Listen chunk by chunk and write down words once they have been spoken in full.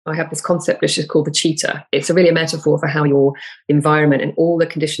I have this concept which is called the cheetah. It's really a metaphor for how your environment and all the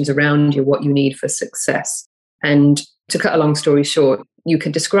conditions around you, what you need for success. And to cut a long story short, you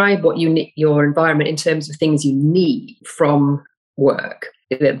can describe what you need, your environment, in terms of things you need from work,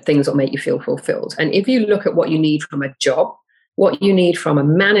 the things that make you feel fulfilled. And if you look at what you need from a job, what you need from a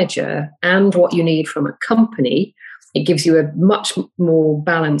manager, and what you need from a company, it gives you a much more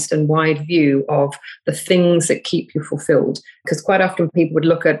balanced and wide view of the things that keep you fulfilled. Because quite often people would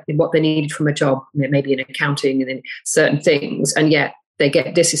look at what they needed from a job, maybe in accounting and in certain things, and yet they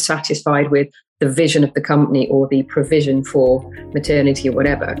get dissatisfied with the vision of the company or the provision for maternity or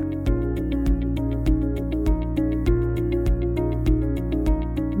whatever.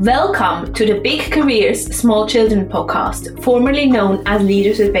 Welcome to the Big Careers, Small Children podcast, formerly known as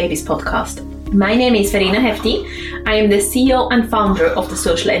Leaders with Babies podcast. My name is Fiona. I am the CEO and founder of the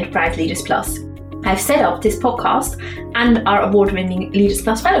social enterprise Leaders Plus. I've set up this podcast and our award-winning Leaders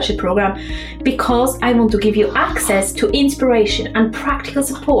Plus Fellowship program because I want to give you access to inspiration and practical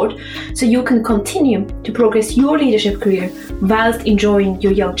support so you can continue to progress your leadership career whilst enjoying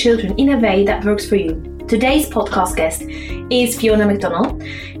your young children in a way that works for you. Today's podcast guest is Fiona McDonnell.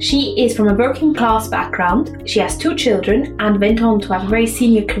 She is from a working class background. She has 2 children and went on to have a very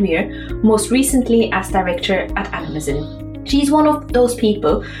senior career, most recently as director at Amazon. She's one of those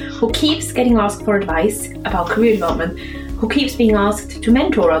people who keeps getting asked for advice about career development, who keeps being asked to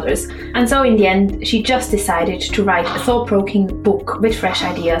mentor others. And so in the end, she just decided to write a thought-provoking book with fresh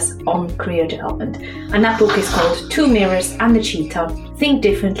ideas on career development. And that book is called 2 Mirrors and the Cheetah, Think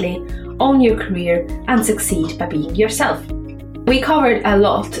Differently, Own Your Career and Succeed by Being Yourself. We covered a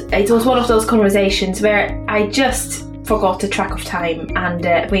lot. It was one of those conversations where I just forgot the track of time and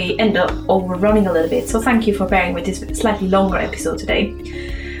we ended up overrunning a little bit. So thank you for bearing with this slightly longer episode today.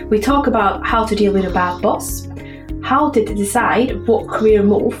 We talk about how to deal with a bad boss, how to decide what career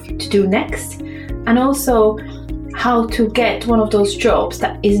move to do next, and also how to get one of those jobs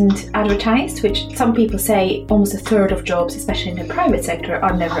that isn't advertised, which some people say almost a third of jobs, especially in the private sector,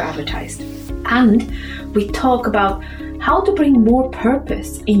 are never advertised. And we talk about how to bring more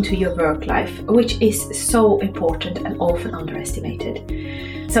purpose into your work life, which is so important and often underestimated.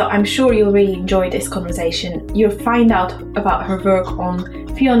 So I'm sure you'll really enjoy this conversation. You'll find out about her work on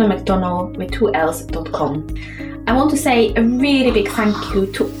FionaMcDonnell.com. I want to say a really big thank you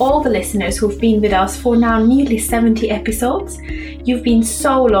to all the listeners who've been with us for now nearly 70 episodes. You've been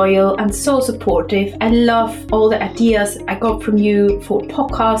so loyal and so supportive. I love all the ideas I got from you for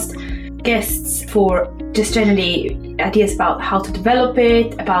podcast guests, for just generally ideas about how to develop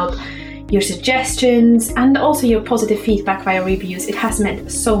it, about your suggestions, and also your positive feedback via reviews. It has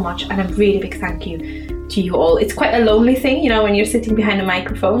meant so much, and a really big thank you to you all. It's quite a lonely thing, when you're sitting behind a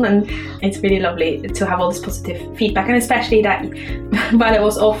microphone, and it's really lovely to have all this positive feedback, and especially that while I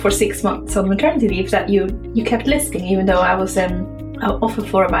was off for 6 months on maternity leave, that you kept listening even though I was off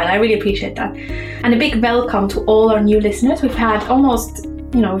for a while. I really appreciate that. And a big welcome to all our new listeners. We've had almost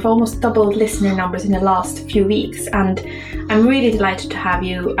doubled listener numbers in the last few weeks, and I'm really delighted to have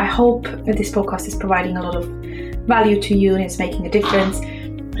you. I hope that this podcast is providing a lot of value to you and it's making a difference.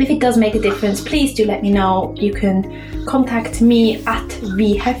 If it does make a difference, please do let me know. You can contact me at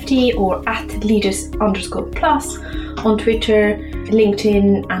vhefty or at leaders_plus on Twitter,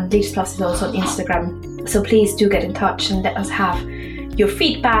 LinkedIn, and Leaders Plus is also on Instagram. So please do get in touch and let us have your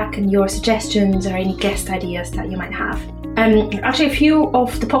feedback and your suggestions or any guest ideas that you might have. Actually, a few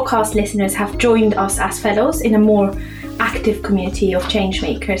of the podcast listeners have joined us as fellows in a more active community of change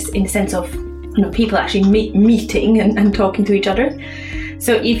makers, in the sense of people actually meeting and talking to each other.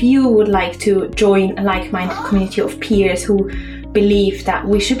 So if you would like to join a like-minded community of peers who believe that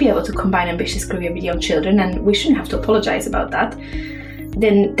we should be able to combine ambitious career with young children, and we shouldn't have to apologize about that,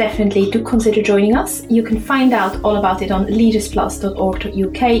 then definitely do consider joining us. You can find out all about it on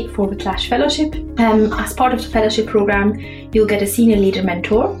leadersplus.org.uk/fellowship. As part of the fellowship program, you'll get a senior leader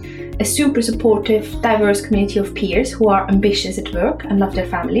mentor, a super supportive, diverse community of peers who are ambitious at work and love their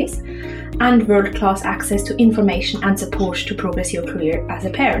families, and world-class access to information and support to progress your career as a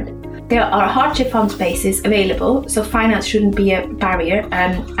parent. There are hardship fund spaces available, so finance shouldn't be a barrier.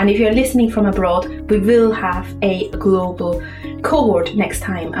 And if you're listening from abroad, we will have a global cohort next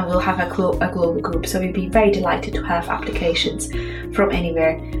time, and we'll have a global group. So we'd be very delighted to have applications from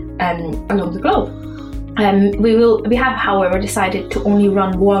anywhere along the globe. We have, however, decided to only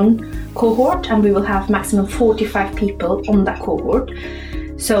run one cohort, and we will have maximum 45 people on that cohort.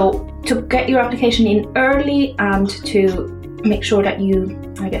 So to get your application in early and to make sure that you,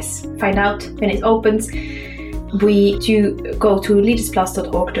 find out when it opens, we do go to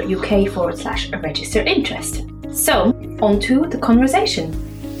leadersplus.org.uk/register interest. So on to the conversation.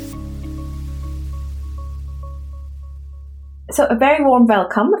 So a very warm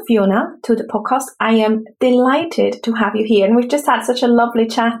welcome, Fiona, to the podcast. I am delighted to have you here. And we've just had such a lovely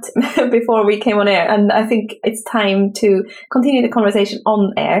chat before we came on air. And I think it's time to continue the conversation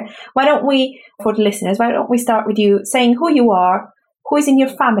on air. Why don't we, for the listeners, start with you saying who you are, who is in your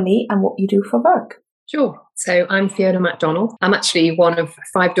family, and what you do for work? Sure. So I'm Fiona McDonnell. I'm actually one of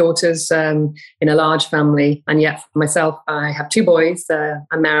 5 daughters in a large family. And yet for myself, I have 2 boys.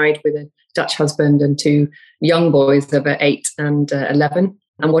 I'm married with a Dutch husband and 2 young boys of 8 and 11.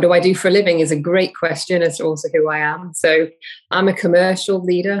 And what do I do for a living is a great question as to also who I am. So I'm a commercial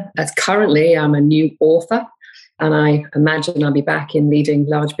leader. As currently, I'm a new author. And I imagine I'll be back in leading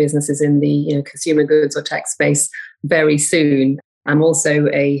large businesses in the consumer goods or tech space very soon. I'm also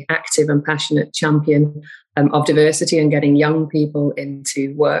an active and passionate champion of diversity and getting young people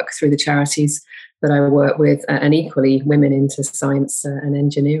into work through the charities that I work with, and equally women into science and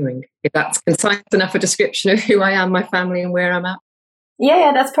engineering. If that's concise enough a description of who I am, my family, and where I'm at.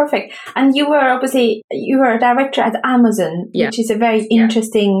 Yeah, that's perfect. And you were a director at Amazon, which is a very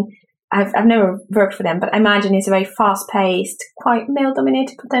interesting. I've never worked for them, but I imagine it's a very fast-paced, quite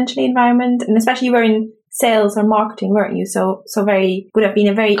male-dominated potentially environment, and especially you were in sales or marketing, weren't you? So would have been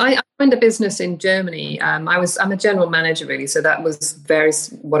a very. I owned a business in Germany. I'm a general manager really, so that was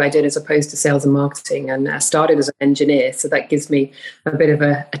what I did as opposed to sales and marketing. And I started as an engineer, so that gives me a bit of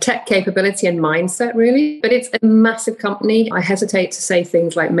a tech capability and mindset really. But it's a massive company. I hesitate to say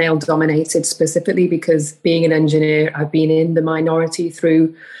things like male dominated specifically because being an engineer, I've been in the minority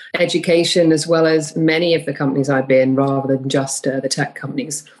through education as well as many of the companies I've been, rather than just the tech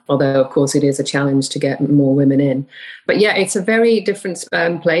companies. Although, of course, it is a challenge to get more women in. But yeah, it's a very different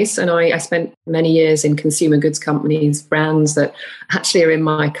place. And I spent many years in consumer goods companies, brands that actually are in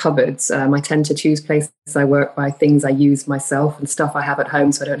my cupboards. I tend to choose places I work by things I use myself and stuff I have at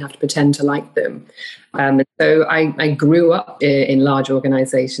home so I don't have to pretend to like them. So I grew up in large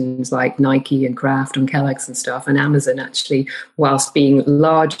organizations like Nike and Kraft and Kellogg's and stuff. And Amazon actually, whilst being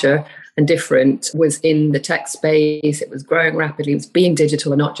larger and different, was in the tech space. It was growing rapidly. It was being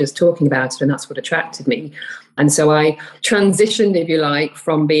digital and not just talking about it. And that's what attracted me. And so I transitioned, if you like,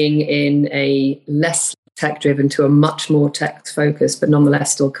 from being in a less tech-driven to a much more tech-focused, but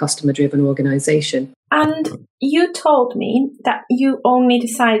nonetheless still customer-driven organization. And you told me that you only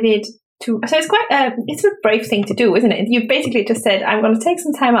decided so it's quite it's a brave thing to do, isn't it? You basically just said, I'm going to take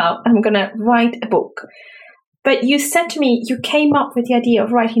some time out and I'm going to write a book. But you said to me, you came up with the idea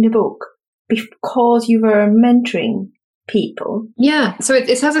of writing a book because you were mentoring people. Yeah, so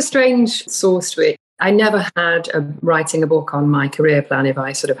it has a strange source to it. I never had writing a book on my career plan if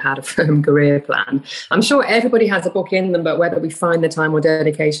I sort of had a firm career plan. I'm sure everybody has a book in them, but whether we find the time or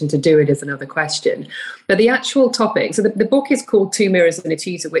dedication to do it is another question. But the actual topic, so the book is called 2 Mirrors and a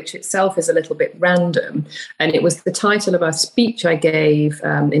Teaser, which itself is a little bit random. And it was the title of a speech I gave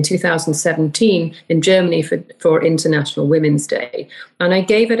in 2017 in Germany for International Women's Day. And I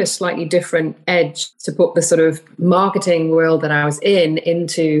gave it a slightly different edge to put the sort of marketing world that I was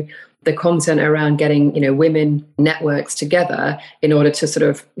into the content around getting, women networks together in order to sort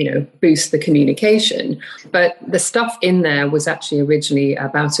of, boost the communication. But the stuff in there was actually originally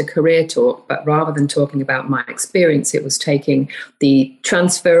about a career talk, but rather than talking about my experience, it was taking the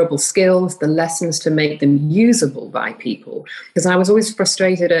transferable skills, the lessons to make them usable by people. Because I was always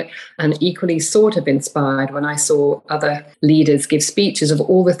frustrated at and equally sort of inspired when I saw other leaders give speeches of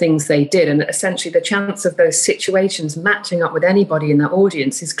all the things they did. And essentially the chance of those situations matching up with anybody in that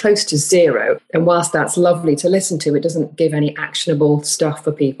audience is close to 0. And whilst that's lovely to listen to, it doesn't give any actionable stuff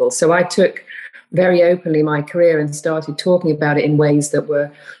for people. So I took very openly my career and started talking about it in ways that were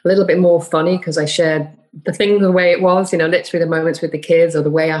a little bit more funny, because I shared the thing the way it was, literally the moments with the kids or the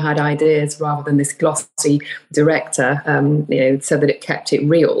way I had ideas rather than this glossy director, so that it kept it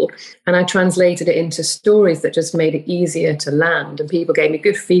real. And I translated it into stories that just made it easier to land. And people gave me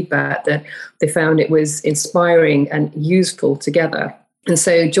good feedback that they found it was inspiring and useful together. And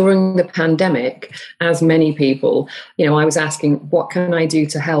so during the pandemic, as many people, I was asking, what can I do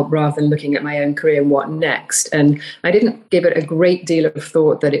to help rather than looking at my own career and what next? And I didn't give it a great deal of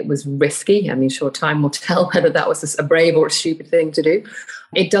thought that it was risky. I mean, sure, time will tell whether that was a brave or a stupid thing to do.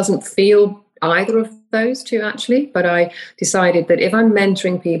 It doesn't feel either of those two, actually. But I decided that if I'm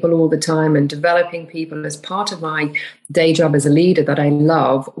mentoring people all the time and developing people as part of my day job as a leader that I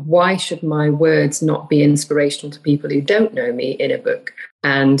love, why should my words not be inspirational to people who don't know me in a book?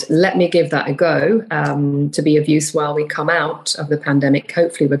 And let me give that a go to be of use while we come out of the pandemic.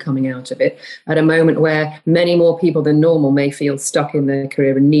 Hopefully we're coming out of it at a moment where many more people than normal may feel stuck in their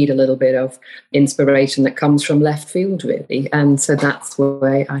career and need a little bit of inspiration that comes from left field, really. And so that's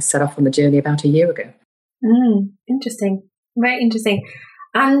why I set off on the journey about a year ago. Interesting. Very interesting.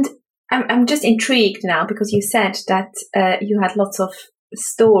 And I'm just intrigued now because you said that you had lots of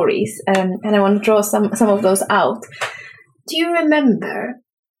stories, and I want to draw some of those out. Do you remember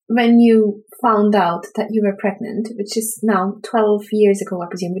when you found out that you were pregnant, which is now 12 years ago, I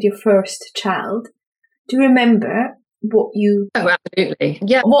presume, with your first child? Do you remember what you... Oh, absolutely.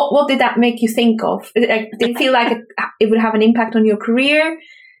 Yeah. What did that make you think of? Did you feel like it would have an impact on your career?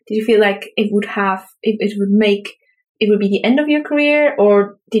 Did you feel like it would be the end of your career,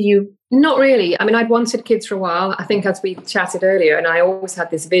 or did you... Not really. I mean, I'd wanted kids for a while, I think, as we chatted earlier, and I always had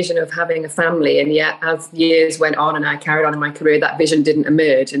this vision of having a family. And yet, as years went on and I carried on in my career, that vision didn't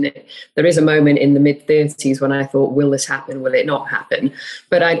emerge. And there is a moment in the mid-30s when I thought, will this happen? Will it not happen?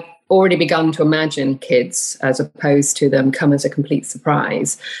 But I'd already begun to imagine kids as opposed to them come as a complete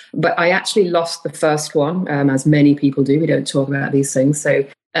surprise. But I actually lost the first one, as many people do. We don't talk about these things. So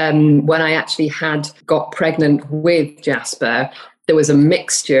when I actually got pregnant with Jasper, there was a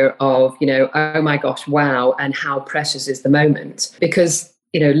mixture of, oh my gosh, wow, and how precious is the moment. Because,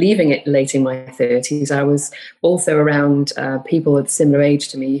 leaving it late in my 30s, I was also around people of similar age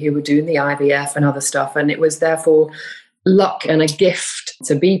to me who were doing the IVF and other stuff. And it was therefore luck and a gift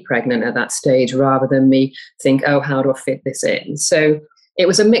to be pregnant at that stage, rather than me think, oh, how do I fit this in? So it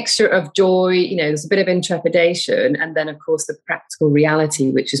was a mixture of joy, there's a bit of intrepidation, and then, of course, the practical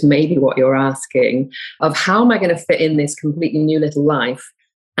reality, which is maybe what you're asking, of how am I going to fit in this completely new little life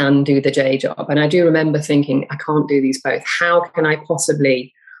and do the day job? And I do remember thinking, I can't do these both. How can I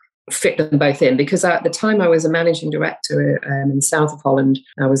possibly fit them both in? Because at the time I was a managing director in the south of Holland.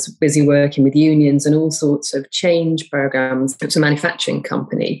 I was busy working with unions and all sorts of change programs. It was a manufacturing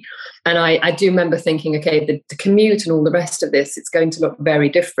company. And I do remember thinking, okay, the commute and all the rest of this, it's going to look very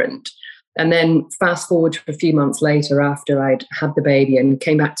different. And then fast forward to a few months later, after I'd had the baby and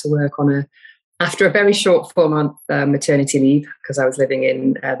came back to work after a very short 4-month maternity leave, because I was living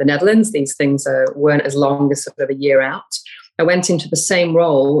in the Netherlands. These things weren't as long as sort of a year out. I went into the same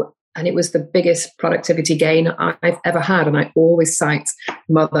role, and it was the biggest productivity gain I've ever had. And I always cite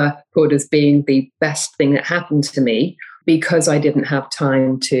motherhood as being the best thing that happened to me, because I didn't have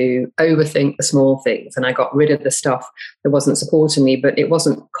time to overthink the small things, and I got rid of the stuff that wasn't supporting me. But it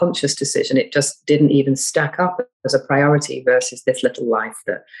wasn't a conscious decision. It just didn't even stack up as a priority versus this little life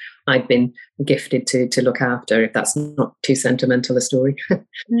that I'd been gifted to look after, if that's not too sentimental a story.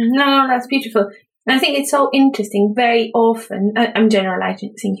 No, that's beautiful. And I think it's so interesting. Very often, I'm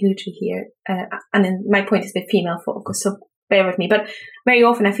generalizing hugely here, and then my point is the female focus, so bear with me. But very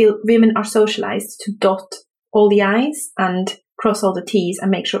often I feel women are socialized to dot all the I's and cross all the T's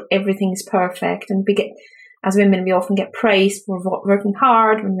and make sure everything is perfect. And as women, we often get praised for working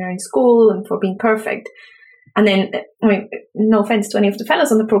hard when we're in school and for being perfect. And then, no offense to any of the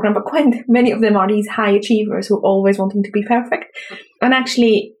fellas on the program, but quite many of them are these high achievers who are always wanting to be perfect. And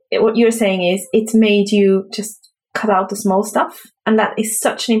actually, what you're saying is it's made you just cut out the small stuff. And that is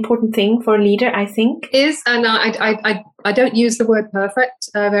such an important thing for a leader, I think. And I don't use the word perfect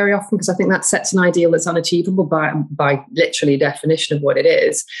very often, because I think that sets an ideal that's unachievable by literally definition of what it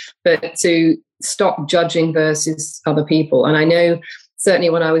is. But to stop judging versus other people. And I know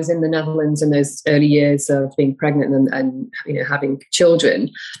certainly when I was in the Netherlands in those early years of being pregnant and having children,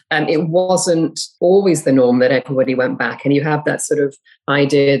 it wasn't always the norm that everybody went back. And you have that sort of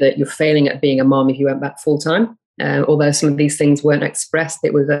idea that you're failing at being a mom if you went back full time. Although some of these things weren't expressed,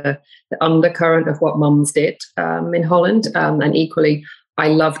 it was the undercurrent of what mums did in Holland. And equally, I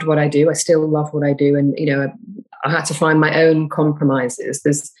loved what I do. I still love what I do. And, I had to find my own compromises.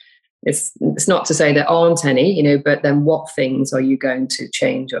 It's not to say there aren't any, but then what things are you going to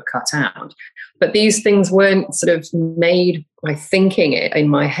change or cut out? But these things weren't sort of made by thinking it in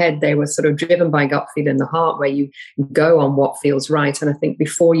my head. They were sort of driven by gut feel in the heart, where you go on what feels right. And I think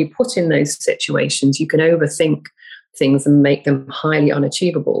before you put in those situations, you can overthink things and make them highly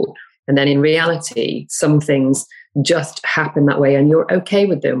unachievable. And then in reality, some things just happen that way and you're okay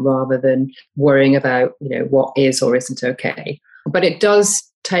with them, rather than worrying about, what is or isn't okay. But it does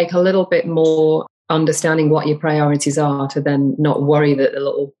take a little bit more understanding what your priorities are to then not worry that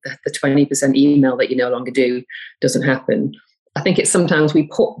the 20% email that you no longer do doesn't happen. I think it's sometimes we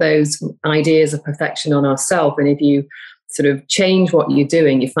put those ideas of perfection on ourselves, and if you sort of change what you're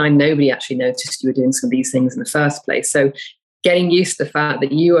doing, you find nobody actually noticed you were doing some of these things in the first place. So getting used to the fact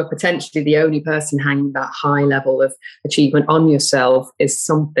that you are potentially the only person hanging that high level of achievement on yourself is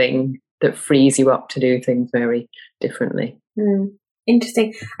something that frees you up to do things very differently.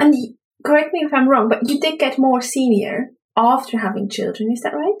 Interesting. And correct me if I'm wrong, but you did get more senior after having children, is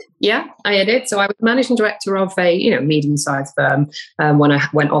that right? Yeah, I did. So I was managing director of a medium-sized firm when I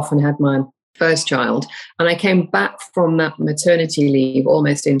went off and had my first child, and I came back from that maternity leave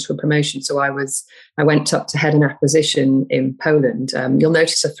almost into a promotion. So I went up to head an acquisition in Poland. You'll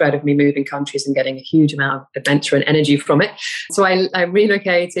notice a thread of me moving countries and getting a huge amount of adventure and energy from it. So I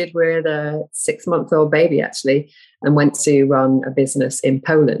relocated with a 6-month-old baby, actually, and went to run a business in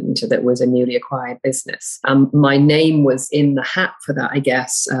Poland that was a newly acquired business. My name was in the hat for that, I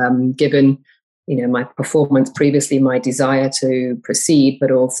guess, given my performance previously, my desire to proceed, but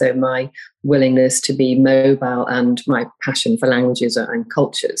also my willingness to be mobile and my passion for languages and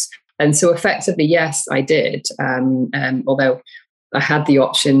cultures. And so effectively, yes, I did. Although I had the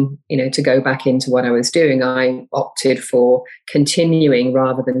option, to go back into what I was doing, I opted for continuing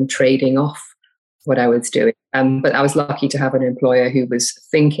rather than trading off what I was doing. But I was lucky to have an employer who was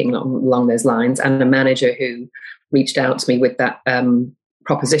thinking along those lines, and a manager who reached out to me with that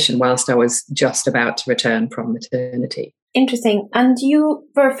proposition whilst I was just about to return from maternity. Interesting. And you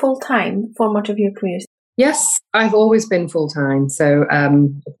were full-time for much of your career? Yes, I've always been full-time. So,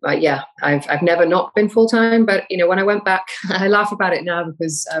 I've never not been full-time. But, when I went back, I laugh about it now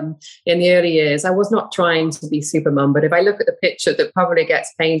because in the early years, I was not trying to be super mum. But if I look at the picture that probably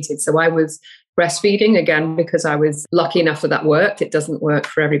gets painted, so I was breastfeeding, again, because I was lucky enough that worked. It doesn't work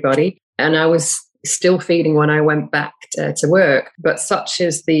for everybody. And I was still feeding when I went back to work. But such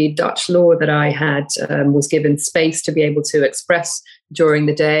as the Dutch law that I had, was given space to be able to express during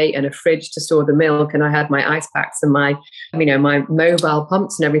the day and a fridge to store the milk. And I had my ice packs and my mobile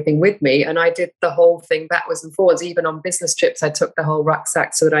pumps and everything with me. And I did the whole thing backwards and forwards. Even on business trips, I took the whole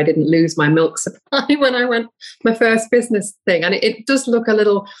rucksack so that I didn't lose my milk supply when I went my first business thing. And it does look a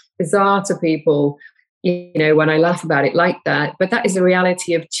little bizarre to people, when I laugh about it like that, but that is the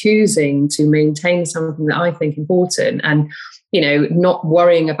reality of choosing to maintain something that I think important and, not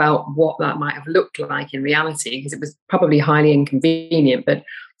worrying about what that might have looked like in reality, because it was probably highly inconvenient. But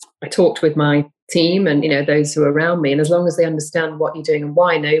I talked with my team and, those who are around me, and as long as they understand what you're doing and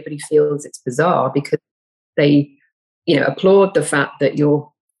why, nobody feels it's bizarre, because they, applaud the fact that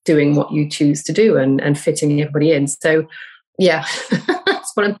you're doing what you choose to do and fitting everybody in. So, yeah,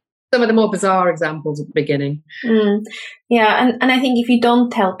 that's one of some of the more bizarre examples at the beginning. Yeah, and I think if you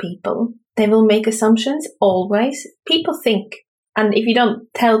don't tell people, they will make assumptions always. People think. And if you don't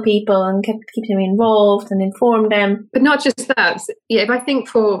tell people and keep them involved and inform them. But not just that. Yeah, if I think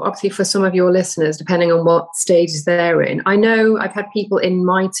for some of your listeners, depending on what stages they're in, I know I've had people in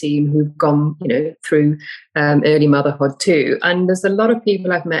my team who've gone, through early motherhood too. And there's a lot of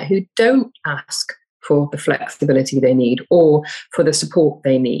people I've met who don't ask for the flexibility they need or for the support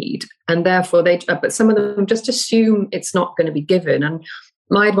they need. And therefore but some of them just assume it's not going to be given. And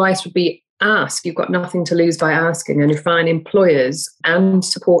my advice would be ask. You've got nothing to lose by asking. And you find employers and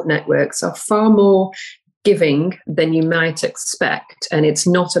support networks are far more giving than you might expect. And it's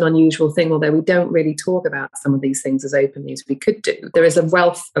not an unusual thing, although we don't really talk about some of these things as openly as we could do. There is a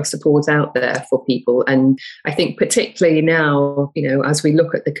wealth of support out there for people. And I think particularly now, as we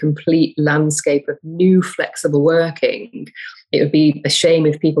look at the complete landscape of new flexible working, it would be a shame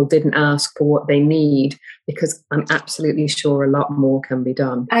if people didn't ask for what they need, because I'm absolutely sure a lot more can be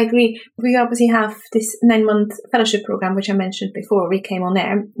done. I agree. We obviously have this 9-month fellowship program, which I mentioned before we came on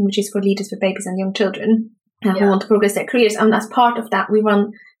air, which is for leaders with babies and young children who want to progress their careers. And as part of that, we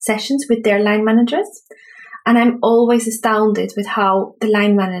run sessions with their line managers. And I'm always astounded with how the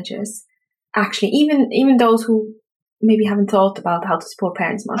line managers actually, even those who maybe haven't thought about how to support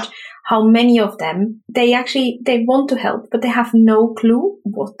parents much, how many of them, they want to help, but they have no clue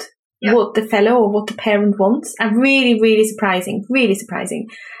what the fellow or what the parent wants. And really, really surprising.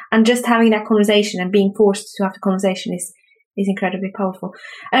 And just having that conversation and being forced to have the conversation is incredibly powerful.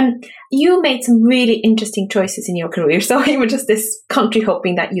 You made some really interesting choices in your career. So even just this country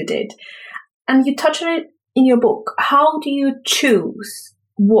hopping that you did. And you touch on it in your book. How do you choose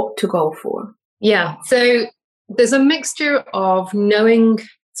what to go for? Yeah, so there's a mixture of knowing,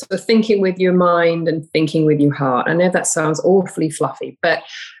 sort of thinking with your mind and thinking with your heart. I know that sounds awfully fluffy, but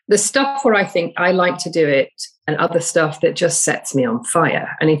the stuff where I think I like to do it and other stuff that just sets me on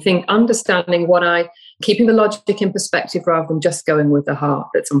fire. And I think understanding keeping the logic in perspective rather than just going with the heart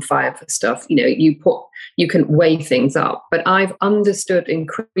that's on fire for stuff. You can weigh things up. But I've understood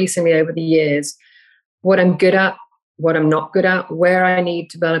increasingly over the years what I'm good at, what I'm not good at, where I need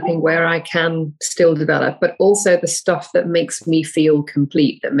developing, where I can still develop, but also the stuff that makes me feel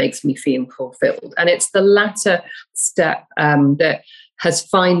complete, that makes me feel fulfilled. And it's the latter step that has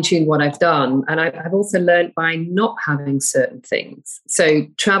fine-tuned what I've done. And I've also learned by not having certain things. So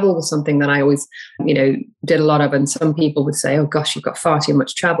travel was something that I always, did a lot of. And some people would say, oh gosh, you've got far too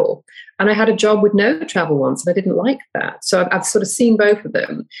much travel. And I had a job with no travel once, and I didn't like that. So I've sort of seen both of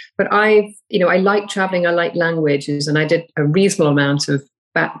them. But I like traveling, I like languages, and I did a reasonable amount of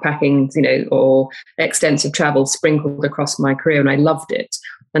backpacking, or extensive travel sprinkled across my career, and I loved it.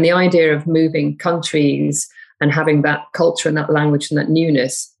 And the idea of moving countries and having that culture and that language and that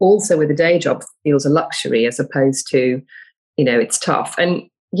newness also with a day job feels a luxury, as opposed to, it's tough. And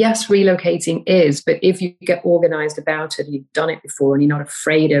yes, relocating is, but if you get organized about it, you've done it before and you're not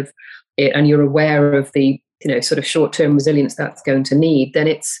afraid of it, and you're aware of the, sort of short-term resilience that's going to need, then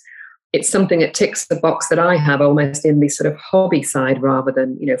it's something that ticks the box that I have almost in the sort of hobby side rather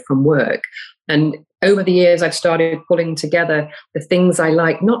than, from work. And over the years, I've started pulling together the things I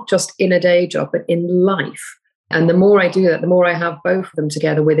like, not just in a day job, but in life. And the more I do that, the more I have both of them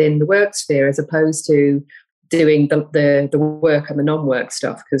together within the work sphere, as opposed to doing the work and the non-work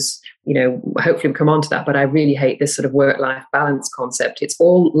stuff. Because, hopefully we'll come on to that, but I really hate this sort of work-life balance concept. It's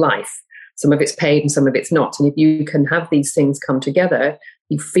all life. Some of it's paid and some of it's not. And if you can have these things come together,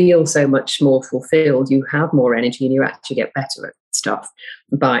 you feel so much more fulfilled, you have more energy, and you actually get better at stuff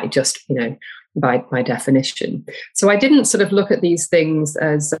by just, by definition. So I didn't sort of look at these things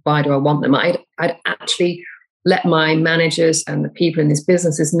as, why do I want them? I'd actually let my managers and the people in these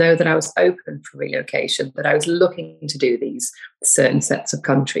businesses know that I was open for relocation, that I was looking to do these certain sets of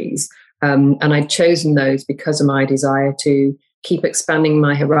countries. And I'd chosen those because of my desire to keep expanding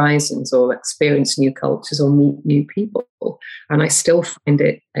my horizons or experience new cultures or meet new people. And I still find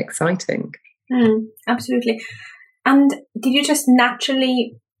it exciting. Absolutely. And did you just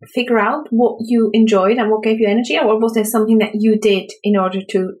naturally figure out what you enjoyed and what gave you energy, or was there something that you did in order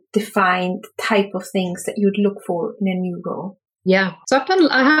to define the type of things that you'd look for in a new role? Yeah, so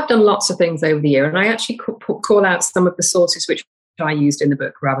I have done lots of things over the year, and I actually call out some of the sources which I used in the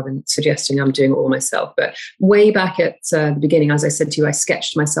book rather than suggesting I'm doing it all myself. But way back at the beginning, as I said to you, I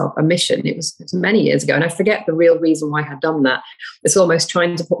sketched myself a mission. It was many years ago, and I forget the real reason why I had done that. It's almost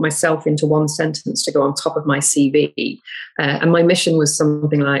trying to put myself into one sentence to go on top of my CV. And my mission was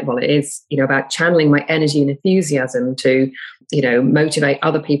something like, well, it is, about channeling my energy and enthusiasm to, motivate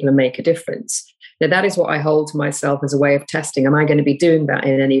other people and make a difference. Now, that is what I hold to myself as a way of testing. Am I going to be doing that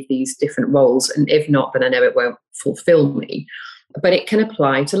in any of these different roles? And if not, then I know it won't fulfill me. But it can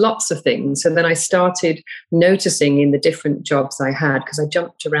apply to lots of things. So then I started noticing in the different jobs I had, because I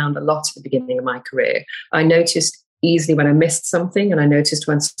jumped around a lot at the beginning of my career, I noticed easily when I missed something, and I noticed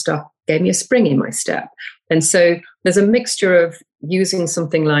when stuff gave me a spring in my step. And so there's a mixture of using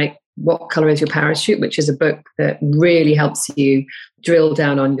something like What Color is Your Parachute, which is a book that really helps you drill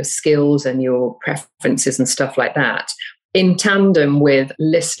down on your skills and your preferences and stuff like that, in tandem with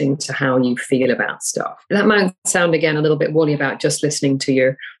listening to how you feel about stuff. That might sound, again, a little bit woolly about just listening to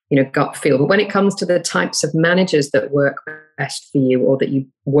your gut feel. But when it comes to the types of managers that work best for you or that you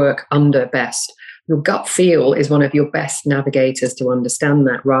work under best, your gut feel is one of your best navigators to understand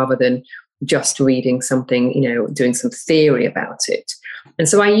that, rather than just reading something, doing some theory about it. And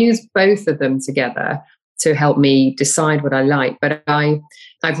so I use both of them together to help me decide what I like. But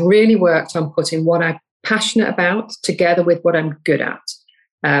I've really worked on putting what I'm passionate about together with what I'm good at.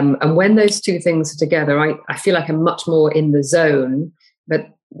 And when those two things are together, I feel like I'm much more in the zone. But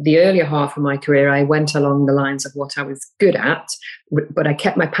the earlier half of my career, I went along the lines of what I was good at, but I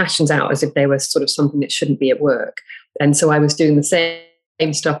kept my passions out as if they were sort of something that shouldn't be at work. And so I was doing the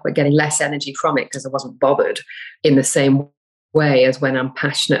same stuff, but getting less energy from it because I wasn't bothered in the same way as when I'm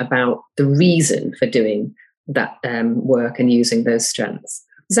passionate about the reason for doing that work and using those strengths.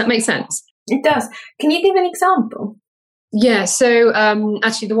 Does that make sense? It does. Can you give an example? Yeah. So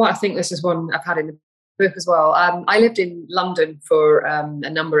actually, I think this is one I've had in the book as well. I lived in London for a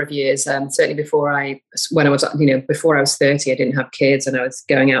number of years. Certainly before I was 30, I didn't have kids and I was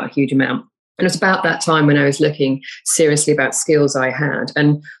going out a huge amount. And it was about that time when I was looking seriously about skills I had.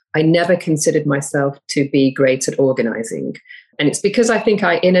 And I never considered myself to be great at organizing. And it's because I think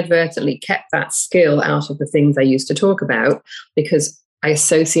I inadvertently kept that skill out of the things I used to talk about, because I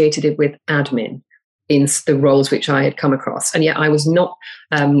associated it with admin in the roles which I had come across. And yet I was not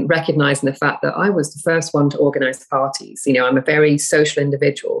recognizing the fact that I was the first one to organize parties. I'm a very social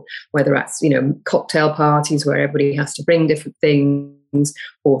individual, whether that's, cocktail parties where everybody has to bring different things,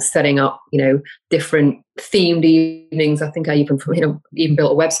 or setting up, different themed evenings. I think I even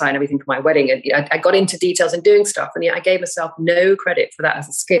built a website and everything for my wedding. And I got into details and doing stuff. And yet I gave myself no credit for that as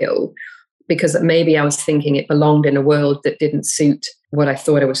a skill, because maybe I was thinking it belonged in a world that didn't suit what I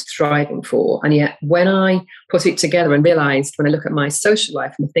thought I was striving for. And yet when I put it together and realized, when I look at my social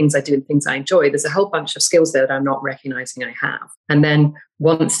life and the things I do and things I enjoy, there's a whole bunch of skills there that I'm not recognizing I have. And then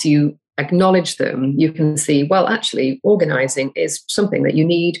once you acknowledge them, you can see, well, actually, organizing is something that you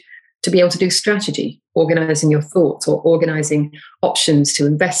need to be able to do strategy, organizing your thoughts, or organizing options to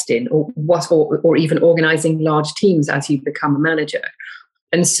invest in, or even organizing large teams as you become a manager.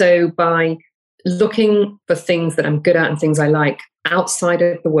 And so by looking for things that I'm good at and things I like outside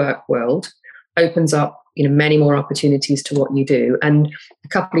of the work world opens up, many more opportunities to what you do. And a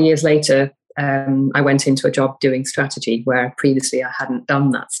couple of years later, I went into a job doing strategy where previously I hadn't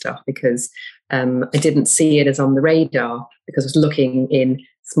done that stuff because I didn't see it as on the radar because I was looking in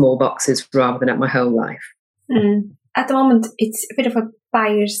small boxes rather than at my whole life. At the moment, it's a bit of a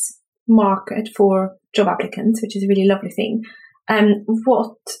buyer's market for job applicants, which is a really lovely thing.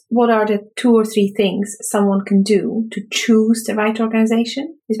 What are the 2 or 3 things someone can do to choose the right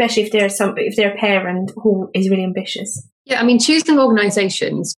organization, especially if they're a parent who is really ambitious? Yeah, choosing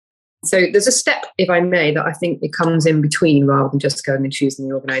organizations. So there's a step, if I may, that I think it comes in between rather than just going and choosing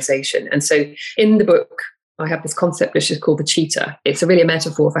the organization. And so in the book, I have this concept which is called the cheetah. It's really a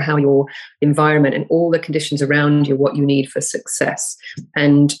metaphor for how your environment and all the conditions around you, what you need for success.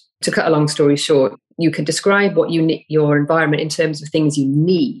 And to cut a long story short, you can describe what you need, your environment, in terms of things you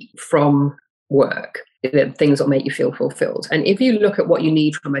need from work, things that make you feel fulfilled. And if you look at what you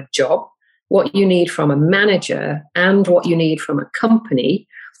need from a job, what you need from a manager, and what you need from a company,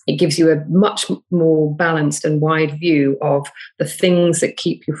 it gives you a much more balanced and wide view of the things that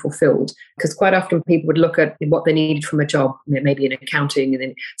keep you fulfilled. Because quite often people would look at what they needed from a job, maybe in accounting and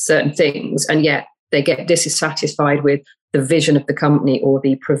in certain things, and yet they get dissatisfied with the vision of the company or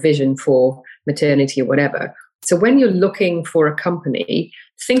the provision for maternity or whatever. So when you're looking for a company,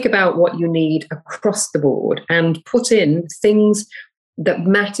 think about what you need across the board and put in things that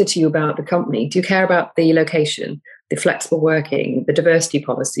matter to you about the company. Do you care about the location, the flexible working, the diversity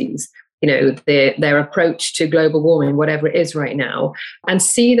policies, their approach to global warming, whatever it is right now, and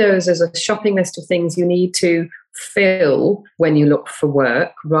see those as a shopping list of things you need to fill when you look for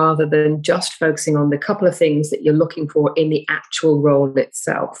work, rather than just focusing on the couple of things that you're looking for in the actual role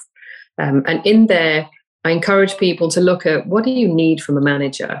itself. And in there, I encourage people to look at, what do you need from a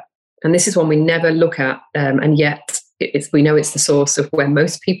manager? And this is one we never look at, and yet we know it's the source of where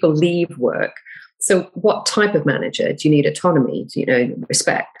most people leave work. So what type of manager? Do you need autonomy? Do you know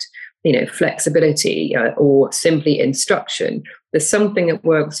respect? Flexibility, or simply instruction? There's something that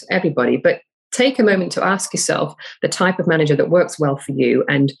works for everybody, but take a moment to ask yourself the type of manager that works well for you,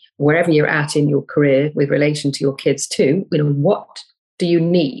 and wherever you're at in your career with relation to your kids too, what do you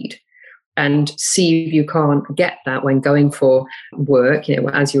need? And see if you can't get that when going for work,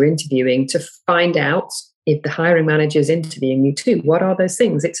 as you're interviewing, to find out if the hiring manager is interviewing you too. What are those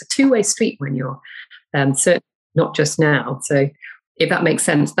things? It's a two-way street when you're certainly not just now. So if that makes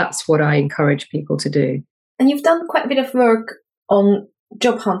sense, that's what I encourage people to do. And you've done quite a bit of work on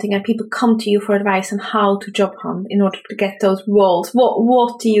job hunting, and people come to you for advice on how to job hunt in order to get those roles.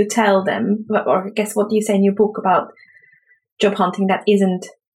 What do you tell them? Or I guess, what do you say in your book about job hunting that isn't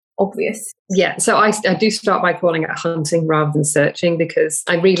obvious? Yeah, so I do start by calling it hunting rather than searching, because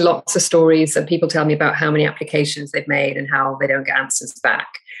I read lots of stories and people tell me about how many applications they've made and how they don't get answers back.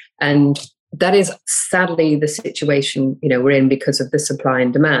 And that is sadly the situation we're in because of the supply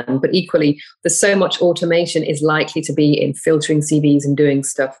and demand. But equally, there's so much automation is likely to be in filtering CVs and doing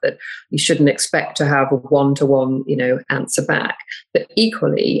stuff that you shouldn't expect to have a one-to-one answer back. But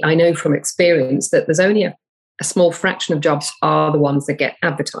equally, I know from experience that there's only a small fraction of jobs are the ones that get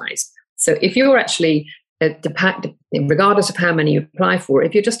advertised. So if you're actually, regardless of how many you apply for,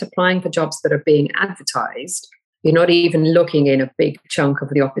 if you're just applying for jobs that are being advertised, you're not even looking in a big chunk of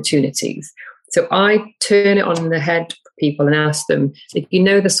the opportunities. So I turn it on the head for people and ask them, if you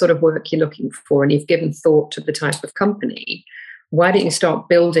know the sort of work you're looking for and you've given thought to the type of company, why don't you start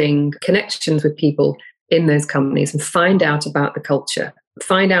building connections with people in those companies and find out about the culture?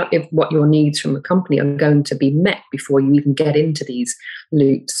 Find out if what your needs from a company are going to be met before you even get into these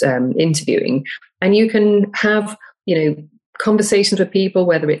loops interviewing. And you can have, conversations with people,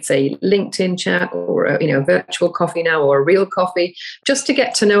 whether it's a LinkedIn chat or a virtual coffee now or a real coffee, just to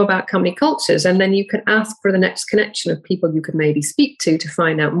get to know about company cultures. And then you can ask for the next connection of people you could maybe speak to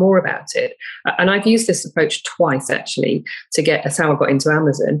find out more about it. And I've used this approach twice, actually, that's how I got into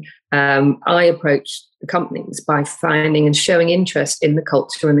Amazon. I approached the companies by finding and showing interest in the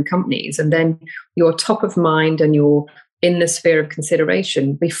culture and the companies. And then you're top of mind and you're in the sphere of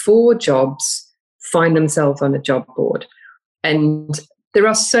consideration before jobs find themselves on a job board. And there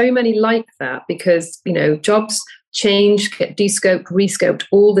are so many like that because, jobs changed, get de-scoped, re-scoped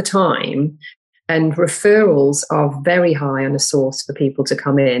all the time. And referrals are very high on a source for people to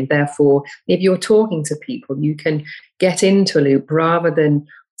come in. Therefore, if you're talking to people, you can get into a loop rather than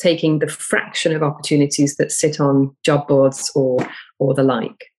taking the fraction of opportunities that sit on job boards or the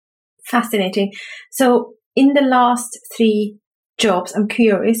like. Fascinating. So in the last 3 jobs, I'm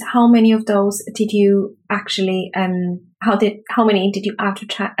curious, how many of those did you actually, how many did you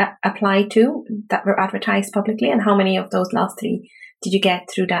apply to that were advertised publicly? And how many of those last 3 did you get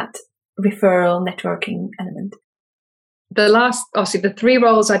through that referral networking element? The 3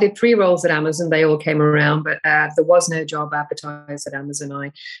 roles, I did 3 roles at Amazon. They all came around, but there was no job advertised at Amazon.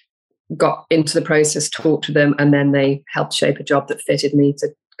 I got into the process, talked to them, and then they helped shape a job that fitted me to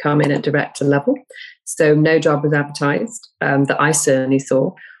come in at director level. So no job was advertised that I certainly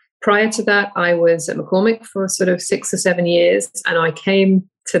saw. Prior to that, I was at McCormick for sort of 6 or 7 years, and I came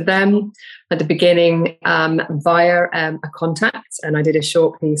to them at the beginning via a contact, and I did a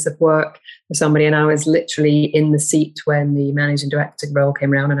short piece of work for somebody, and I was literally in the seat when the managing director role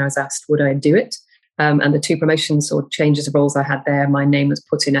came around, and I was asked, would I do it? And the 2 promotions or changes of roles I had there, my name was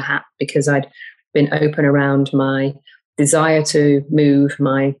put in a hat because I'd been open around my desire to move,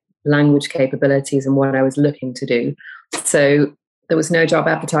 my language capabilities, and what I was looking to do. So there was no job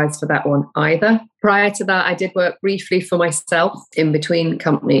advertised for that one either. Prior to that, I did work briefly for myself in between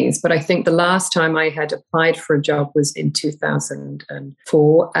companies, but I think the last time I had applied for a job was in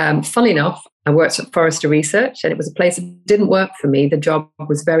 2004. Funnily enough, I worked at Forrester Research, and it was a place that didn't work for me. The job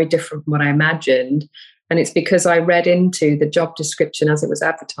was very different from what I imagined. And it's because I read into the job description as it was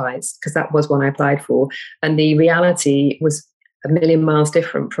advertised, because that was one I applied for. And the reality was a million miles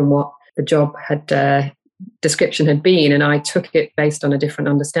different from what the job had description had been. And I took it based on a different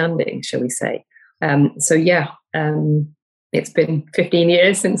understanding, shall we say. It's been 15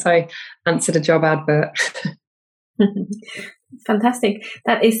 years since I answered a job advert. Fantastic.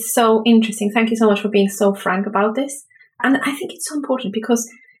 That is so interesting. Thank you so much for being so frank about this. And I think it's so important because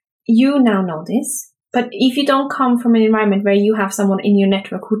you now know this, but if you don't come from an environment where you have someone in your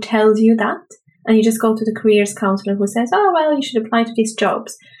network who tells you that, and you just go to the careers counselor who says, oh, well, you should apply to these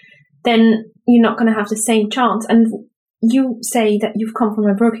jobs, then you're not going to have the same chance. And you say that you've come from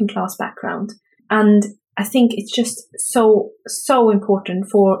a working class background. And I think it's just so important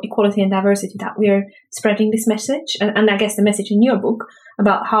for equality and diversity that we're spreading this message. And I guess the message in your book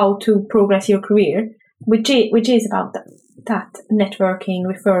about how to progress your career, which is about that networking,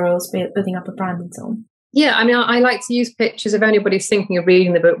 referrals, building up a brand and so on. Yeah, I mean, I like to use pictures. If anybody's thinking of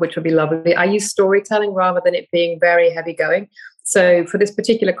reading the book, which would be lovely, I use storytelling rather than it being very heavy going. So for this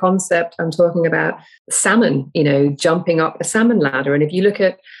particular concept, I'm talking about salmon, jumping up a salmon ladder. And if you look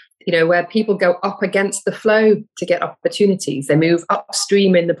at, where people go up against the flow to get opportunities, they move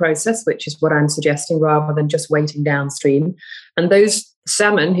upstream in the process, which is what I'm suggesting, rather than just waiting downstream. And those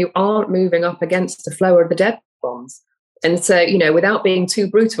salmon who aren't moving up against the flow are the dead ones. And so, without being too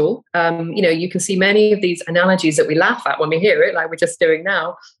brutal, you can see many of these analogies that we laugh at when we hear it, like we're just doing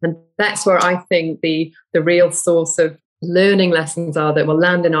now. And that's where I think the real source of learning lessons are that will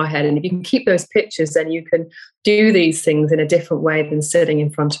land in our head. And if you can keep those pictures, then you can do these things in a different way than sitting in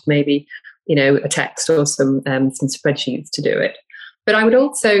front of maybe, a text or some spreadsheets to do it. But I would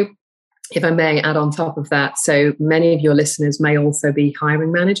also, if I may, add on top of that, so many of your listeners may also be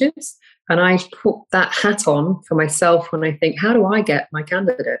hiring managers. And I put that hat on for myself when I think, how do I get my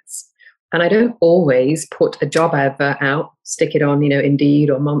candidates? And I don't always put a job advert out, stick it on, Indeed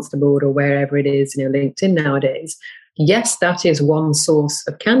or Monsterboard or wherever it is, LinkedIn nowadays. Yes, that is one source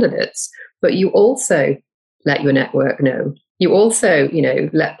of candidates, but you also let your network know. You also,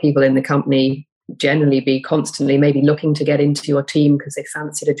 let people in the company generally be constantly maybe looking to get into your team because they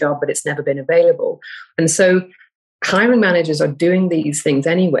fancied a job, but it's never been available. And so hiring managers are doing these things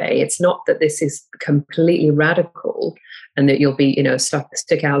anyway. It's not that this is completely radical and that you'll be,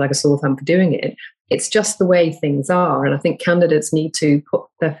 stick out like a sore thumb for doing it. It's just the way things are. And I think candidates need to put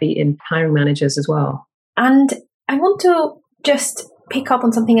their feet in hiring managers as well. And I want to just pick up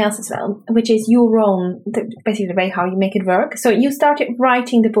on something else as well, which is your own, basically the way how you make it work. So you started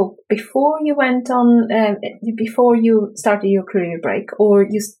writing the book before you went on, before you started your career break, or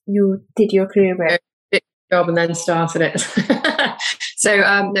you did your career break? Job and then started it. So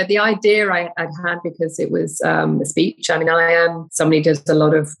the idea I'd had because it was a speech. I mean, I am somebody who does a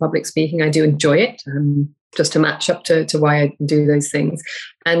lot of public speaking. I do enjoy it. Just to match up to why I do those things.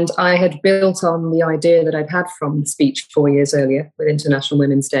 And I had built on the idea that I'd had from the speech 4 years earlier with International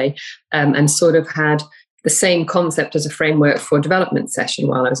Women's Day, and sort of had the same concept as a framework for a development session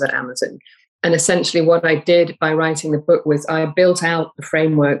while I was at Amazon. And essentially what I did by writing the book was I built out the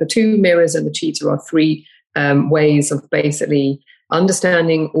framework. The 2 mirrors and the cheetah are 3 ways of basically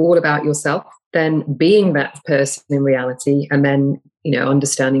understanding all about yourself, then being that person in reality, and then,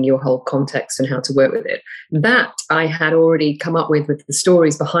 understanding your whole context and how to work with it. That I had already come up with the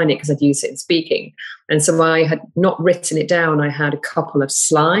stories behind it because I'd used it in speaking. And so I had not written it down. I had a couple of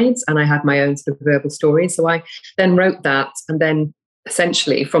slides and I had my own sort of verbal stories. So I then wrote that, and then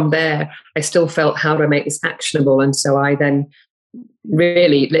essentially from there, I still felt, how do I make this actionable? And so I then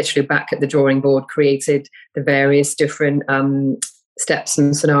really literally back at the drawing board created the various different steps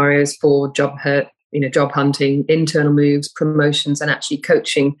and scenarios for job hunting, internal moves, promotions, and actually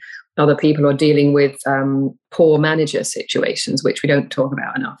coaching other people who are dealing with poor manager situations, which we don't talk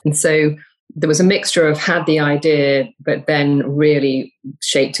about enough. And so there was a mixture of had the idea, but then really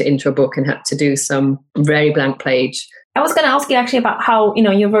shaped it into a book and had to do some very blank page. I was going to ask you actually about how,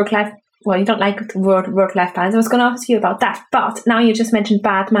 your work-life, well, you don't like the word work-life balance. I was going to ask you about that. But now you just mentioned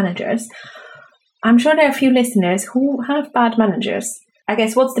bad managers. I'm sure there are a few listeners who have bad managers. I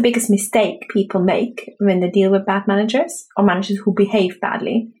guess what's the biggest mistake people make when they deal with bad managers or managers who behave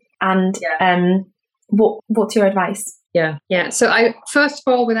badly? And what's your advice? Yeah. So I, first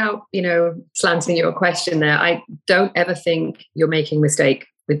of all, without, slanting your question there, I don't ever think you're making a mistake.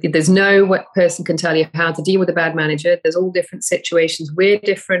 There's no person can tell you how to deal with a bad manager. There's all different situations. We're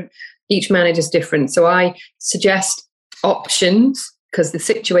different. Each manager's different. So I suggest options, because the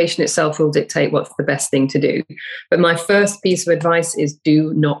situation itself will dictate what's the best thing to do. But my first piece of advice is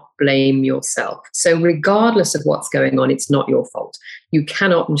do not blame yourself. So regardless of what's going on, it's not your fault. You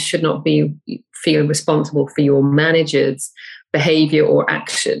cannot and should not feel responsible for your manager's behavior or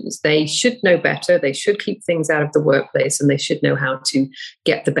actions. They should know better. They should keep things out of the workplace, and they should know how to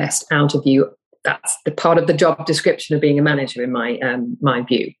get the best out of you. That's the part of the job description of being a manager, in my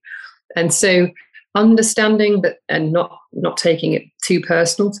view. And so understanding that and not taking it too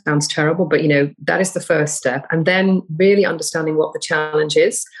personal sounds terrible, but that is the first step. And then really understanding what the challenge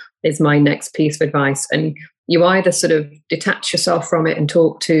is my next piece of advice. And you either sort of detach yourself from it and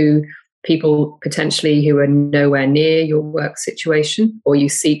talk to people potentially who are nowhere near your work situation, or you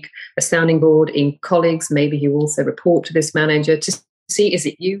seek a sounding board in colleagues, maybe who also report to this manager, to see, is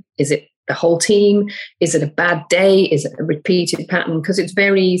it you? Is it the whole team? Is it a bad day? Is it a repeated pattern? Because it's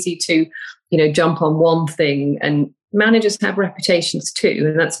very easy to jump on one thing, and managers have reputations too,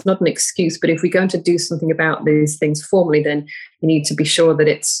 and that's not an excuse. But if we're going to do something about these things formally, then you need to be sure that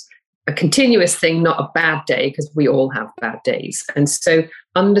it's a continuous thing, not a bad day, because we all have bad days. And so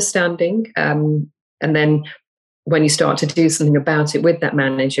understanding, and then when you start to do something about it with that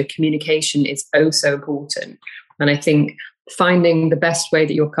manager, communication is so important. And I think finding the best way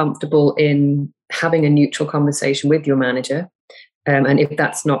that you're comfortable in having a neutral conversation with your manager, and if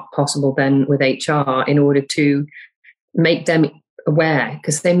that's not possible, then with HR, in order to make them aware,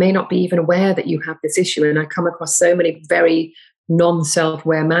 because they may not be even aware that you have this issue. And I come across so many very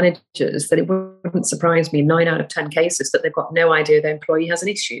non-self-aware managers that it wouldn't surprise me 9 out of 10 cases that they've got no idea their employee has an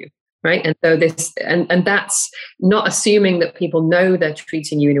issue, right? And so this, and that's not assuming that people know they're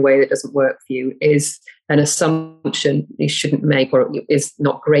treating you in a way that doesn't work for you, is an assumption you shouldn't make, or is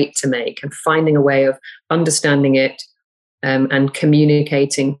not great to make. And finding a way of understanding it and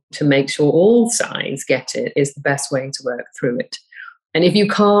communicating to make sure all sides get it is the best way to work through it. And if you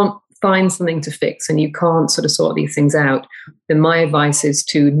can't find something to fix and you can't sort of sort these things out, then my advice is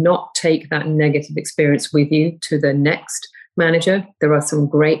to not take that negative experience with you to the next manager. There are some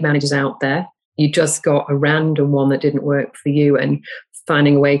great managers out there. You just got a random one that didn't work for you, and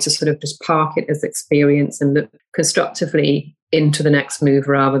finding a way to sort of just park it as experience and look constructively into the next move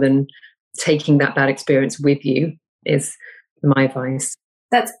rather than taking that bad experience with you is my advice.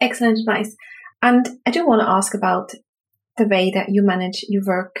 That's excellent advice. And I do want to ask about the way that you manage your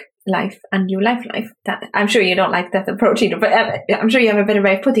work life and your life. That I'm sure you don't like that approach either, but I'm sure you have a better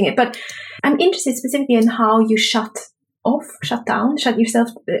way of putting it. But I'm interested specifically in how you shut yourself.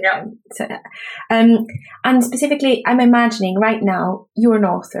 And specifically, I'm imagining right now you're an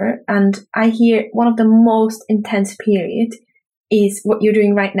author, and I hear one of the most intense period is what you're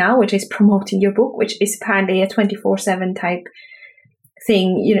doing right now, which is promoting your book, which is apparently a 24/7 type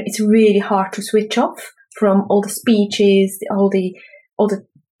thing. It's really hard to switch off from all the speeches, all the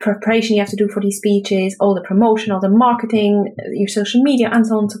preparation you have to do for these speeches, all the promotion, all the marketing, your social media, and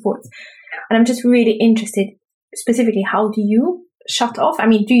so on and so forth. And I'm just really interested, specifically, how do you shut off? I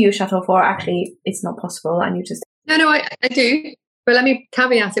mean, do you shut off, or actually it's not possible and you just... No, I do. But let me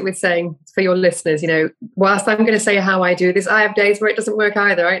caveat it with saying, for your listeners, whilst I'm going to say how I do this, I have days where it doesn't work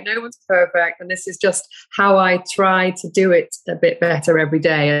either, right? No one's perfect. And this is just how I try to do it a bit better every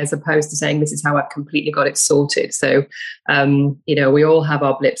day, as opposed to saying this is how I've completely got it sorted. So, we all have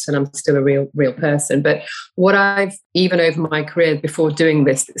our blips, and I'm still a real person. But what I've, even over my career before doing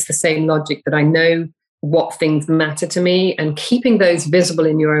this, it's the same logic that I know what things matter to me and keeping those visible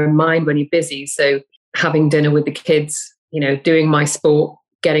in your own mind when you're busy. So having dinner with the kids, doing my sport,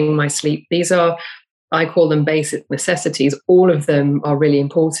 getting my sleep. These are, I call them basic necessities. All of them are really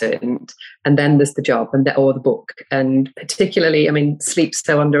important. And then there's the job or the book. And particularly, sleep's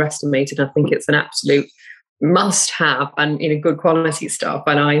so underestimated. I think it's an absolute must have, and good quality stuff.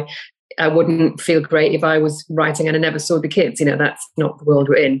 And I wouldn't feel great if I was writing and I never saw the kids. That's not the world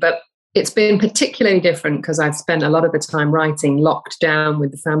we're in. But it's been particularly different because I've spent a lot of the time writing locked down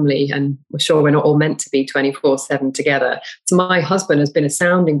with the family, and we're sure we're not all meant to be 24/7 together. So my husband has been a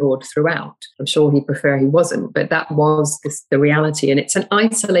sounding board throughout. I'm sure he'd prefer he wasn't, but that was the reality. And it's an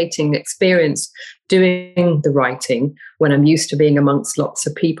isolating experience doing the writing when I'm used to being amongst lots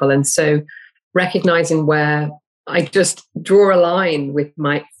of people. And so recognizing where I just draw a line with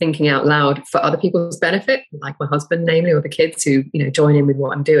my thinking out loud for other people's benefit, like my husband, namely, or the kids who, join in with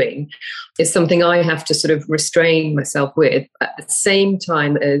what I'm doing, is something I have to sort of restrain myself with at the same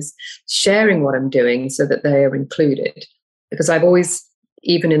time as sharing what I'm doing so that they are included. Because I've always,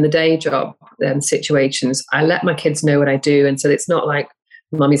 even in the day job situations, I let my kids know what I do. And so it's not like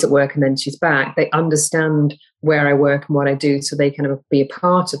mummy's at work and then she's back. They understand where I work and what I do, so they kind of be a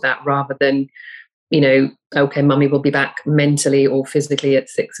part of that rather than, okay, mummy will be back mentally or physically at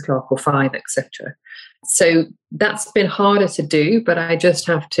 6 o'clock or 5, etc. So that's been harder to do, but I just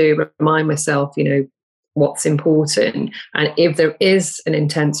have to remind myself, what's important. And if there is an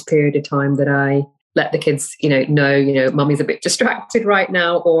intense period of time that I let the kids, know, mummy's a bit distracted right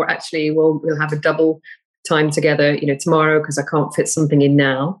now, or actually we'll have a double time together, tomorrow because I can't fit something in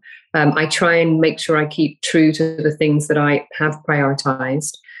now. I try and make sure I keep true to the things that I have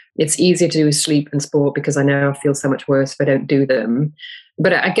prioritized. It's easier to do with sleep and sport because I know I feel so much worse if I don't do them.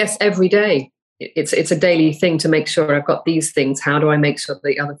 But I guess every day, it's a daily thing to make sure I've got these things. How do I make sure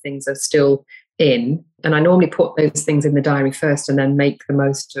the other things are still in? And I normally put those things in the diary first and then make the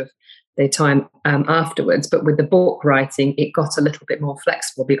most of their time afterwards. But with the book writing, it got a little bit more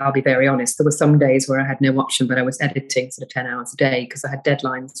flexible. I'll be very honest. There were some days where I had no option, but I was editing sort of 10 hours a day because I had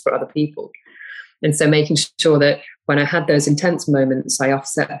deadlines for other people. And so making sure that when I had those intense moments, I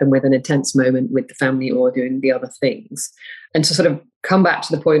offset them with an intense moment with the family or doing the other things. And to sort of come back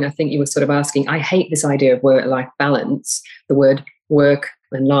to the point I think you were sort of asking, I hate this idea of work-life balance. The word work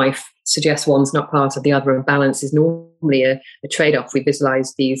and life suggests one's not part of the other, and balance is normally a trade-off. We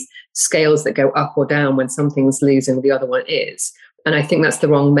visualize these scales that go up or down when something's losing, the other one is. And I think that's the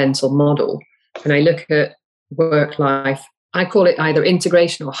wrong mental model. And I look at work-life, I call it either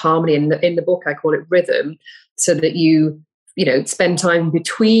integration or harmony. In the book, I call it rhythm, so that you spend time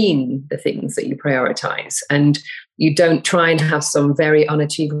between the things that you prioritize, and you don't try and have some very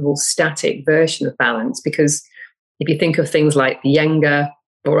unachievable static version of balance. Because if you think of things like the Jenga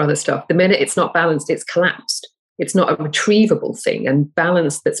or other stuff, the minute it's not balanced, it's collapsed. It's not a retrievable thing. And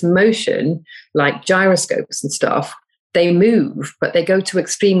balance that's motion, like gyroscopes and stuff, they move, but they go to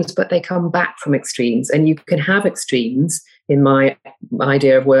extremes, but they come back from extremes. And you can have extremes, in my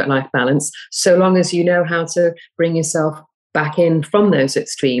idea of work-life balance, so long as you know how to bring yourself back in from those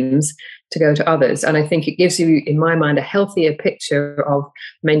extremes to go to others. And I think it gives you, in my mind, a healthier picture of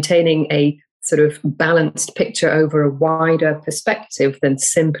maintaining a sort of balanced picture over a wider perspective than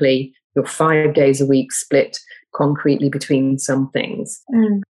simply your 5 days a week split concretely between some things.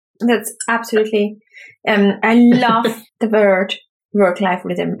 That's absolutely. I love the word work-life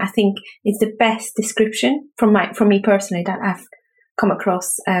rhythm. I think it's the best description from me personally that I've come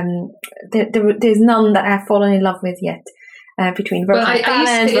across. There's none that I've fallen in love with yet. Between work-life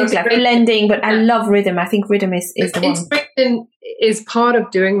balance, work-life blending, but I love rhythm. I think rhythm is the one. Inspiration is part of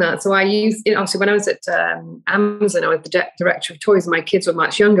doing that. So I use, obviously, when I was at Amazon, I was the director of toys, and my kids were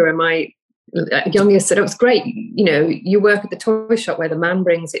much younger, and my youngest said, "Oh, it's great. You work at the toy shop where the man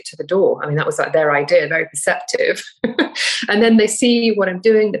brings it to the door." I mean, that was like their idea, very perceptive. And then they see what I'm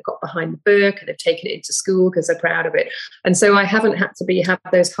doing. They've got behind the book and they've taken it into school because they're proud of it. And so I haven't had to have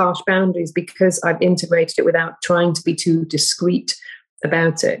those harsh boundaries because I've integrated it without trying to be too discreet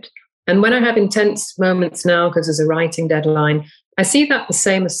about it. And when I have intense moments now, because there's a writing deadline, I see that the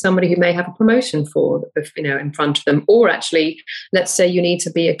same as somebody who may have a promotion in front of them. Or actually, let's say you need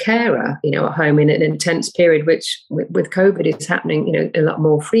to be a carer, at home in an intense period, which with COVID is happening, a lot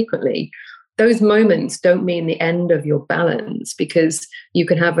more frequently. those moments don't mean the end of your balance, because you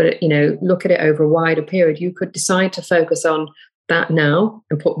can have a, look at it over a wider period. You could decide to focus on that now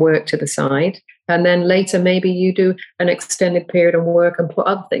and put work to the side. And then later, maybe you do an extended period of work and put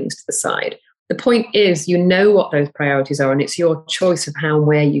other things to the side. The point is, you know what those priorities are, and it's your choice of how and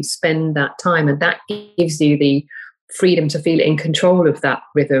where you spend that time. And that gives you the freedom to feel in control of that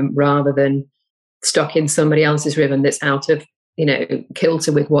rhythm, rather than stuck in somebody else's rhythm that's out of,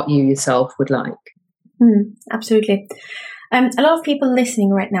 kilter with what you yourself would like. Absolutely. A lot of people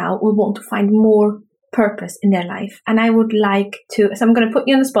listening right now will want to find more purpose in their life. And I would like to, so I'm going to put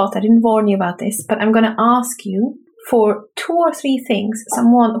you on the spot. I didn't warn you about this, but I'm going to ask you for 2 or 3 things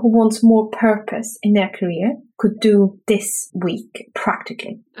someone who wants more purpose in their career could do this week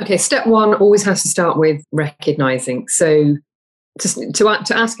practically. Okay, step 1 always has to start with recognizing. So to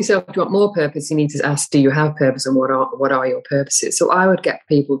ask yourself, do you want more purpose, you need to ask, do you have purpose, and what are your purposes? So I would get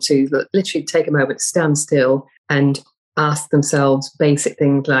people to literally take a moment, stand still, and ask themselves basic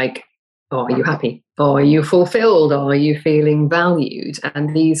things like, are you happy? Are you fulfilled? Are you feeling valued?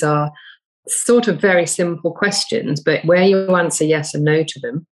 And these are sort of very simple questions, but where you answer yes and no to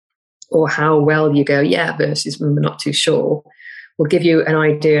them, or how well you go yeah versus I'm not too sure, will give you an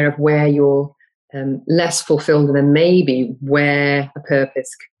idea of where you're less fulfilled, and then maybe where a purpose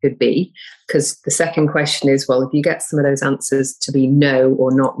could be. Because the second question is, well, if you get some of those answers to be no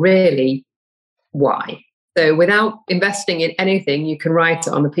or not really, why? So without investing in anything, you can write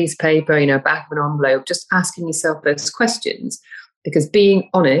it on a piece of paper, back of an envelope, just asking yourself those questions, because being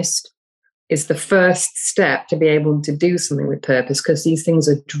honest is the first step to be able to do something with purpose, because these things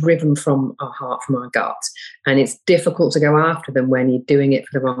are driven from our heart, from our gut, and it's difficult to go after them when you're doing it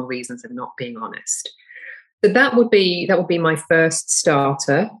for the wrong reasons and not being honest. So that would be my first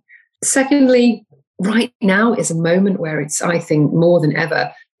starter. Secondly, right now is a moment where it's, I think, more than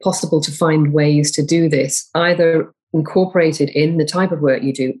ever possible to find ways to do this, either incorporated in the type of work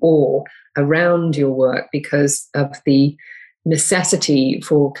you do or around your work, because of the necessity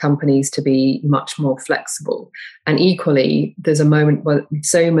for companies to be much more flexible. And equally, there's a moment where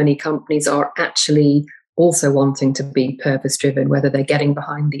so many companies are actually also wanting to be purpose-driven, whether they're getting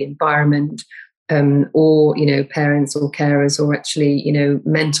behind the environment, or parents or carers, or actually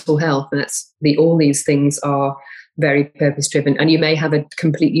mental health. And all these things are very purpose-driven. And you may have a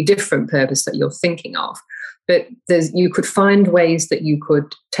completely different purpose that you're thinking of. But you could find ways that you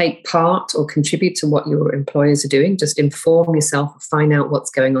could take part or contribute to what your employers are doing. Just inform yourself, find out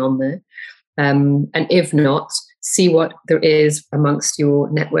what's going on there. And if not, see what there is amongst your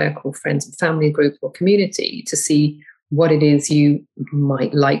network or friends and family group or community to see what it is you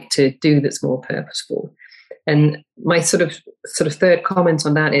might like to do that's more purposeful. And my sort of third comment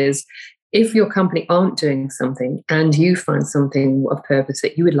on that is, if your company aren't doing something and you find something of purpose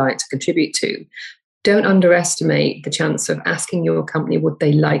that you would like to contribute to, don't underestimate the chance of asking your company would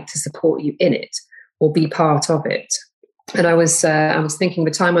they like to support you in it or be part of it. And I was thinking,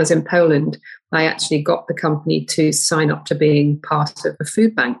 the time I was in Poland, I actually got the company to sign up to being part of a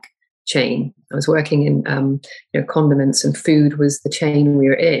food bank chain. I was working in condiments, and food was the chain we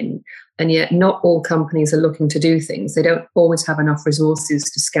were in. And yet not all companies are looking to do things. They don't always have enough resources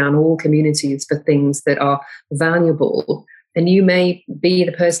to scan all communities for things that are valuable. And you may be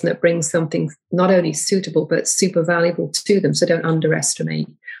the person that brings something not only suitable, but super valuable to them. So don't underestimate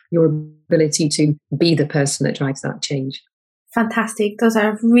your ability to be the person that drives that change. Fantastic. Those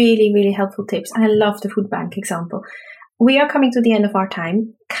are really, really helpful tips. And I love the food bank example. We are coming to the end of our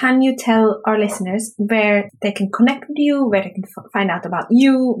time. Can you tell our listeners where they can connect with you, where they can find out about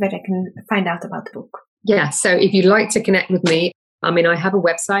you, where they can find out about the book? Yeah, so if you'd like to connect with me, I have a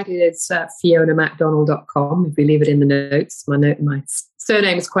website. It is FionaMcDonnell.com. If we leave it in the notes, my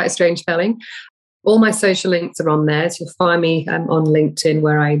surname is quite a strange spelling. All my social links are on there. So you'll find me on LinkedIn,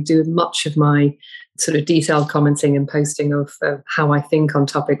 where I do much of my sort of detailed commenting and posting of how I think on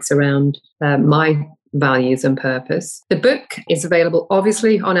topics around my values and purpose. The book is available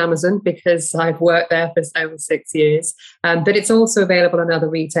obviously on Amazon, because I've worked there for over 6 years, but it's also available on other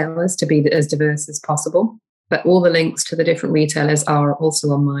retailers to be as diverse as possible. But all the links to the different retailers are also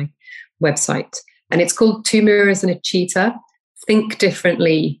on my website. And it's called 2 Mirrors and a Cheetah. Think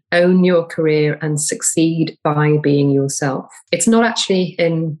differently, own your career, and succeed by being yourself. It's not actually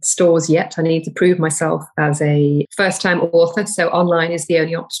in stores yet. I need to prove myself as a first-time author, so online is the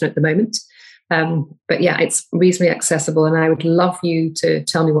only option at the moment. But yeah, it's reasonably accessible, and I would love you to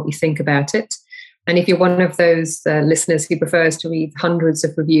tell me what you think about it. And if you're one of those listeners who prefers to read hundreds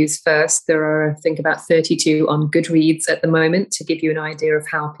of reviews first, there are, I think, about 32 on Goodreads at the moment to give you an idea of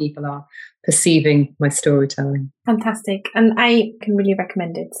how people are perceiving my storytelling. Fantastic. And I can really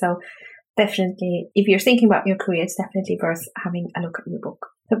recommend it. So definitely, if you're thinking about your career, it's definitely worth having a look at your book.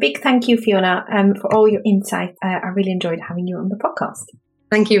 So big thank you, Fiona, for all your insight. I really enjoyed having you on the podcast.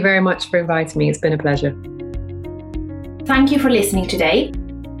 Thank you very much for inviting me. It's been a pleasure. Thank you for listening today.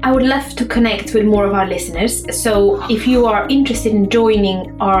 I would love to connect with more of our listeners. So if you are interested in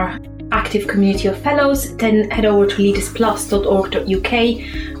joining our active community of fellows, then head over to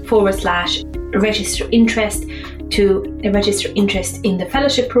leadersplus.org.uk/register interest to register interest in the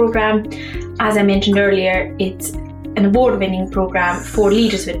fellowship program. As I mentioned earlier, it's an award-winning program for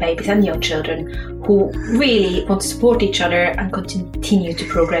leaders with babies and young children who really want to support each other and continue to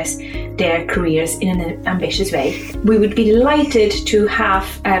progress their careers in an ambitious way. We would be delighted to have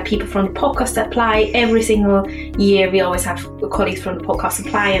people from the podcast apply every single year. We always have colleagues from the podcast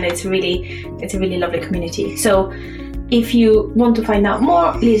apply, and it's a really lovely community. So if you want to find out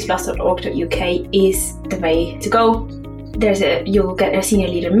more, leadersplus.org.uk is the way to go. You'll get a senior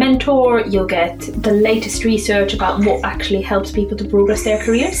leader mentor, you'll get the latest research about what actually helps people to progress their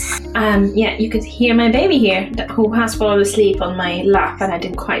careers. You could hear my baby here who has fallen asleep on my lap, and I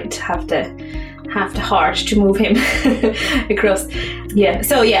didn't quite have the heart to move him across.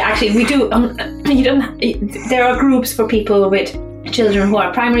 Actually we do, there are groups for people with children who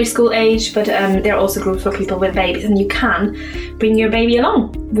are primary school age, but there are also groups for people with babies, and you can bring your baby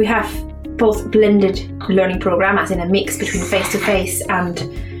along. We have both blended learning program, as in a mix between face-to-face and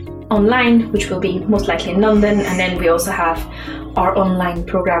online, which will be most likely in London, and then we also have our online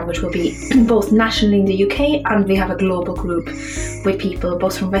program, which will be both nationally in the UK, and we have a global group with people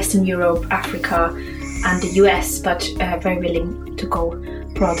both from Western Europe, Africa and the US, but very willing to go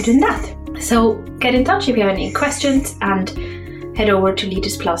broader than that. So get in touch if you have any questions, and head over to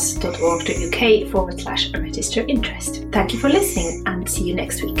leadersplus.org.uk/register interest. Thank you for listening, and see you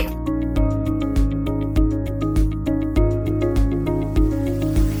next week.